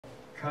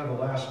kind of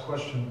the last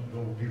question that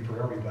will be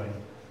for everybody.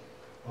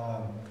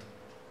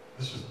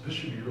 This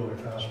should be really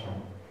fast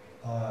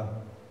one.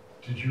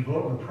 Did you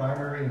vote in the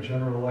primary and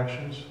general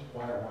elections?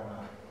 Why or why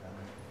not?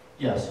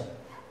 Yes.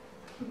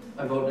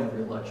 I vote in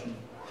every election.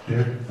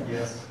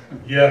 Yes.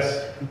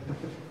 Yes.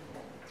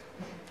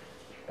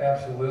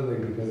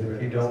 Absolutely, because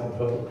if you don't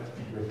vote,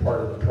 you're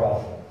part of the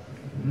problem.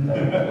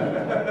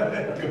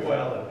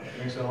 Well,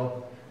 thanks,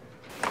 Al.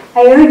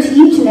 I urge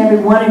each and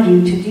every one of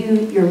you to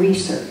do your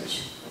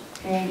research.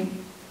 Okay?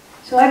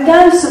 So I've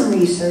done some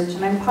research,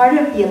 and I'm part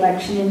of the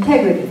election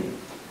integrity.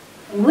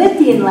 And with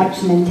the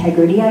election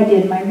integrity, I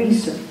did my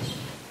research.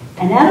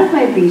 And out of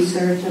my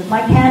research of my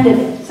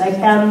candidates, I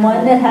found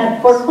one that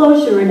had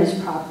foreclosure in his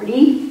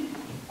property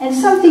and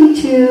something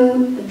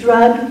to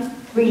drug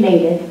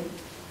related.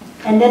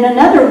 And then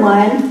another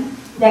one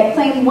that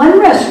claimed one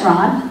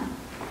restaurant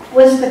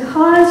was the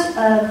cause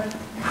of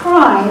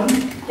crime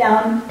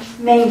down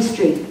Main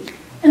Street.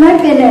 And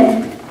I've been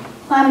in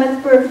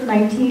Klamath for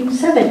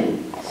 1970,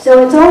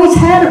 so it's always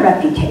had a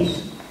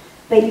reputation.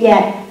 But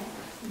yet,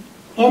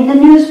 in the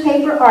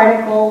newspaper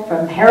article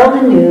from Herald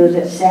and News,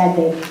 it said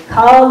they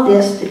called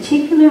this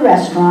particular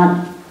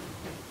restaurant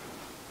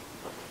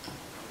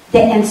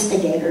the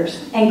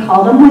instigators and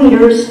called them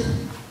waiters,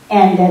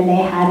 and then they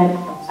had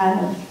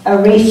a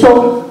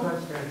racial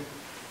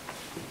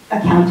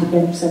account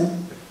against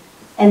them.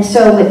 And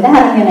so with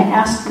that, I'm going to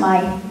ask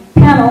my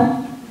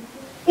panel,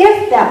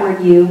 if that were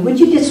you, would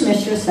you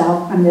dismiss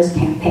yourself from this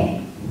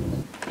campaign?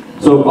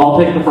 So I'll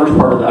take the first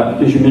part of that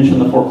because you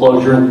mentioned the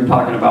foreclosure and you're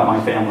talking about my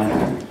family.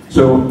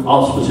 So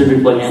I'll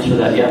specifically answer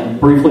that. Yeah,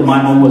 briefly, my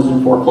home was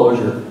in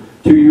foreclosure.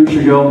 2 years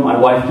ago, my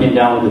wife came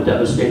down with a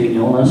devastating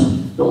illness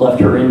that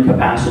left her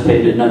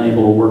incapacitated and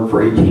unable to work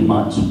for 18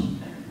 months.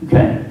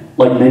 Okay?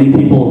 Like many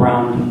people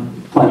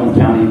around Klamath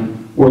County,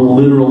 we're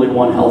literally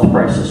one health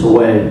crisis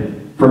away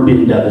from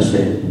being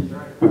devastated.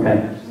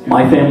 Okay?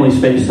 My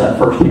family's faced that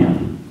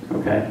firsthand.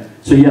 Okay?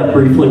 So yeah,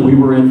 briefly, we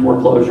were in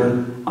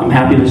foreclosure. I'm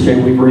happy to say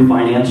we've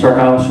refinanced our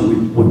house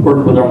and we've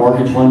worked with our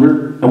mortgage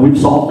lender and we've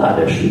solved that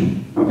issue.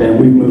 Okay? And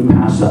we've moved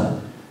past that.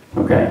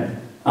 Okay?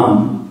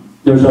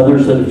 There's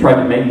others that have tried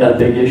to make that a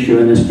big issue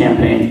in this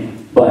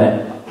campaign,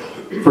 but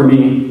for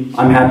me,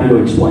 I'm happy to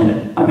explain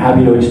it. I'm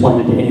happy to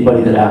explain it to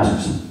anybody that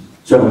asks.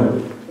 So,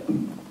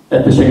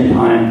 at the same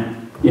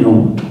time, you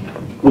know,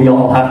 we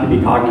all have to be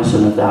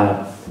cognizant of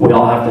that. We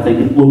all have to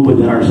look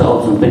within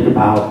ourselves and think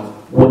about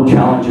what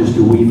challenges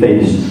do we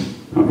face.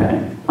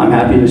 Okay? I'm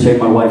happy to say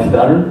my wife's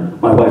better,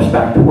 my wife's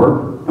back to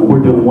work, and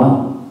we're doing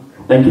well.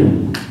 Thank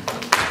you.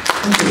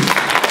 Thank you.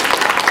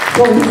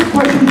 So, this is a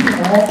question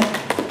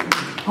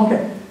for all.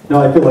 Okay.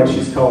 No, I feel like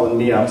she's calling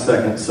me out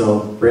second. So,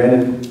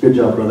 Brandon, good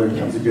job, brother.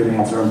 That was a good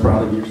answer. I'm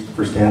proud of you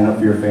for standing up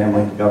for your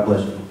family. God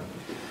bless you.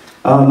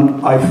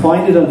 I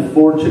find it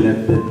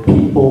unfortunate that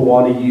people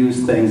want to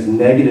use things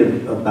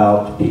negative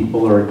about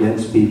people or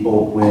against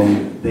people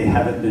when they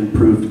haven't been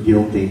proved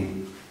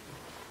guilty.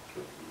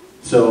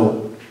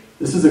 So,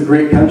 this is a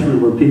great country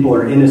where people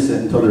are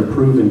innocent until they're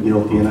proven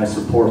guilty, and I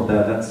support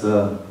that.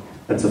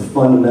 That's a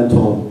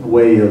fundamental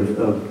way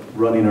of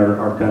running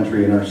our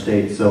country and our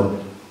state. So,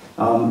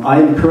 I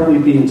am currently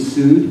being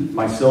sued,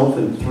 myself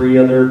and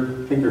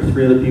I think there are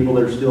three other people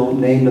that are still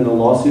named in the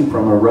lawsuit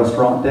from a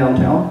restaurant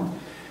downtown.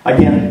 I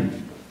can't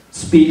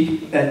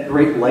speak at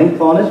great length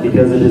on it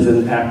because it is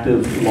an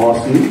active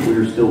lawsuit. We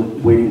are still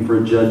waiting for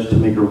a judge to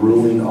make a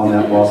ruling on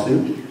that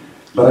lawsuit.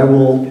 But I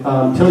will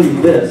tell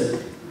you this,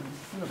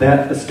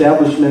 that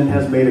establishment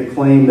has made a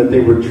claim that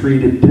they were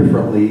treated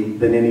differently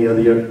than any of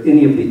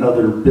the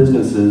other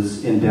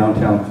businesses in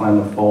downtown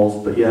Klamath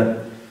Falls, but yet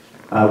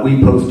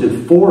we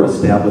posted 4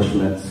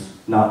 establishments,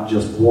 not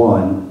just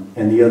one,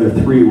 and the other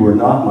 3 were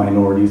not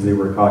minorities, they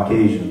were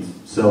Caucasians.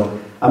 So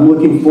I'm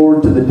looking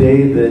forward to the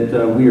day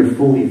that we are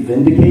fully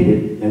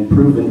vindicated and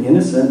proven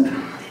innocent.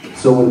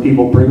 So when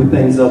people bring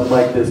things up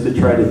like this to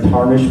try to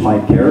tarnish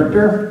my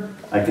character,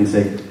 I can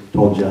say,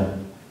 told ya.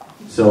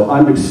 So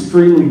I'm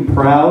extremely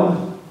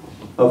proud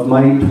of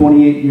my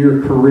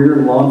 28-year career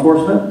in law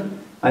enforcement.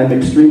 I'm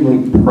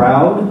extremely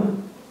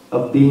proud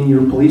of being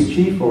your police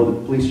chief or the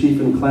police chief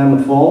in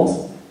Klamath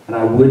Falls, and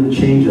I wouldn't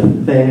change a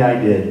thing I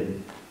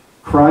did.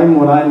 Crime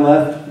when I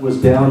left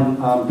was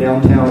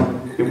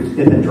downtown,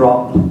 it had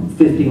dropped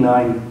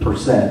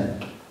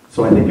 59%.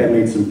 So I think I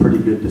made some pretty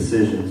good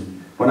decisions.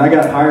 When I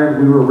got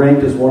hired, we were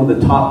ranked as one of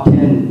the top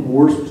 10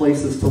 worst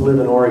places to live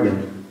in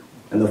Oregon.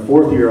 And the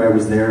 4th year I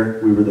was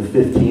there, we were the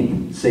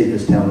 15th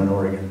safest town in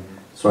Oregon.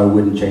 So I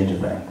wouldn't change a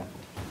thing.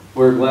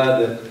 We're glad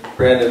that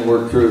Brandon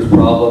worked through his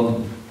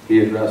problem. He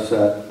addressed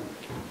that.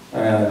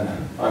 And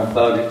I'm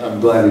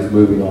glad he's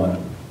moving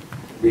on.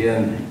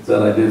 Being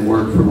that I did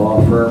work for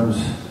law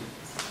firms,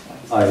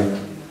 I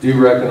do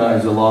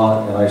recognize the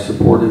law and I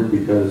support it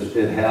because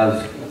it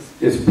has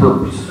its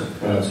purpose,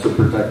 and it's to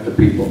protect the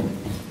people.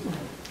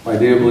 I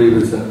do believe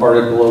it's in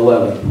Article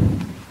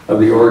 11 of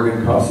the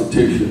Oregon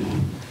Constitution,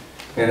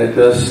 and it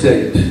does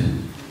state,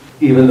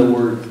 even the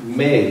word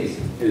may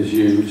is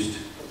used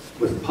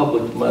with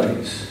public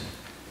monies.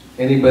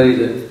 Anybody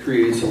that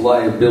creates a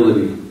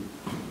liability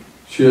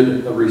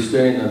should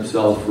restrain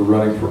themselves for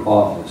running for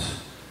office.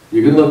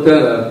 You can look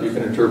that up, you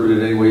can interpret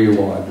it any way you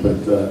want,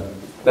 but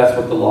that's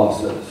what the law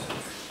says.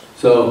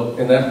 So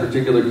in that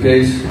particular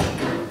case,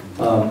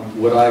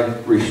 would I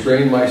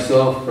restrain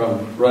myself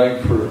from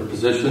running for a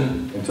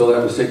position until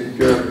that was taken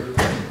care of?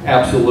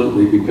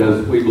 Absolutely,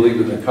 because we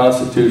believe in the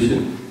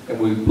Constitution and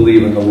we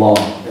believe in the law,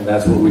 and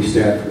that's what we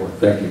stand for.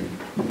 Thank you.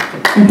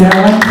 And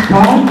Darren,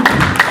 Colin?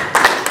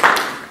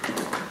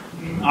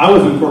 I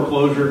was in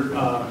foreclosure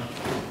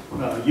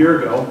a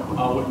year ago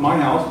with my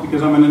house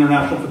because I'm an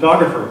international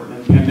photographer,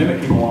 and the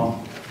pandemic came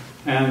along.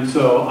 And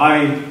so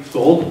I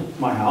sold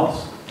my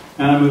house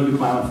and I moved to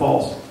Klamath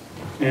Falls.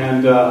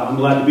 And I'm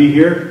glad to be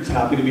here,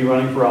 happy to be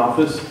running for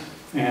office.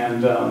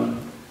 And,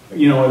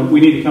 you know, we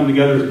need to come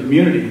together as a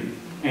community.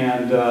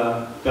 And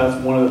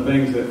that's one of the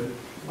things that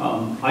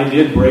I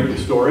did break the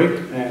story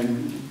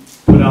and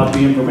put out the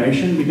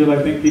information because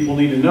I think people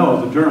need to know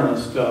as a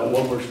journalist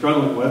what we're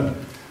struggling with.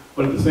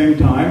 But at the same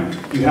time,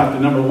 you have to,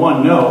 number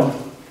one,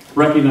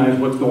 recognize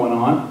what's going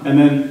on, and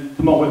then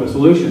come up with a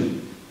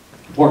solution.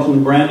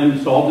 Fortunately, Brandon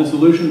solved the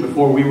solution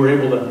before we were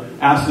able to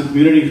ask the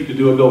community to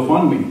do a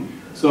GoFundMe.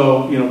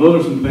 So, you know,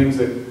 those are some things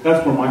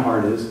that's where my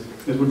heart is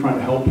we're trying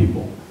to help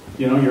people.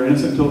 You know, you're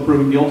innocent until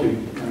proven guilty.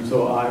 And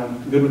so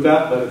I'm good with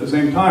that, but at the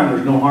same time,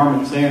 there's no harm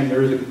in saying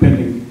there is a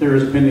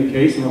pending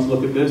case, and let's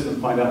look at this and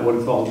find out what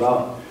it's all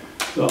about.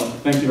 So,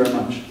 thank you very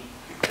much.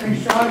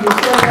 Thanks,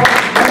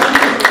 Sean.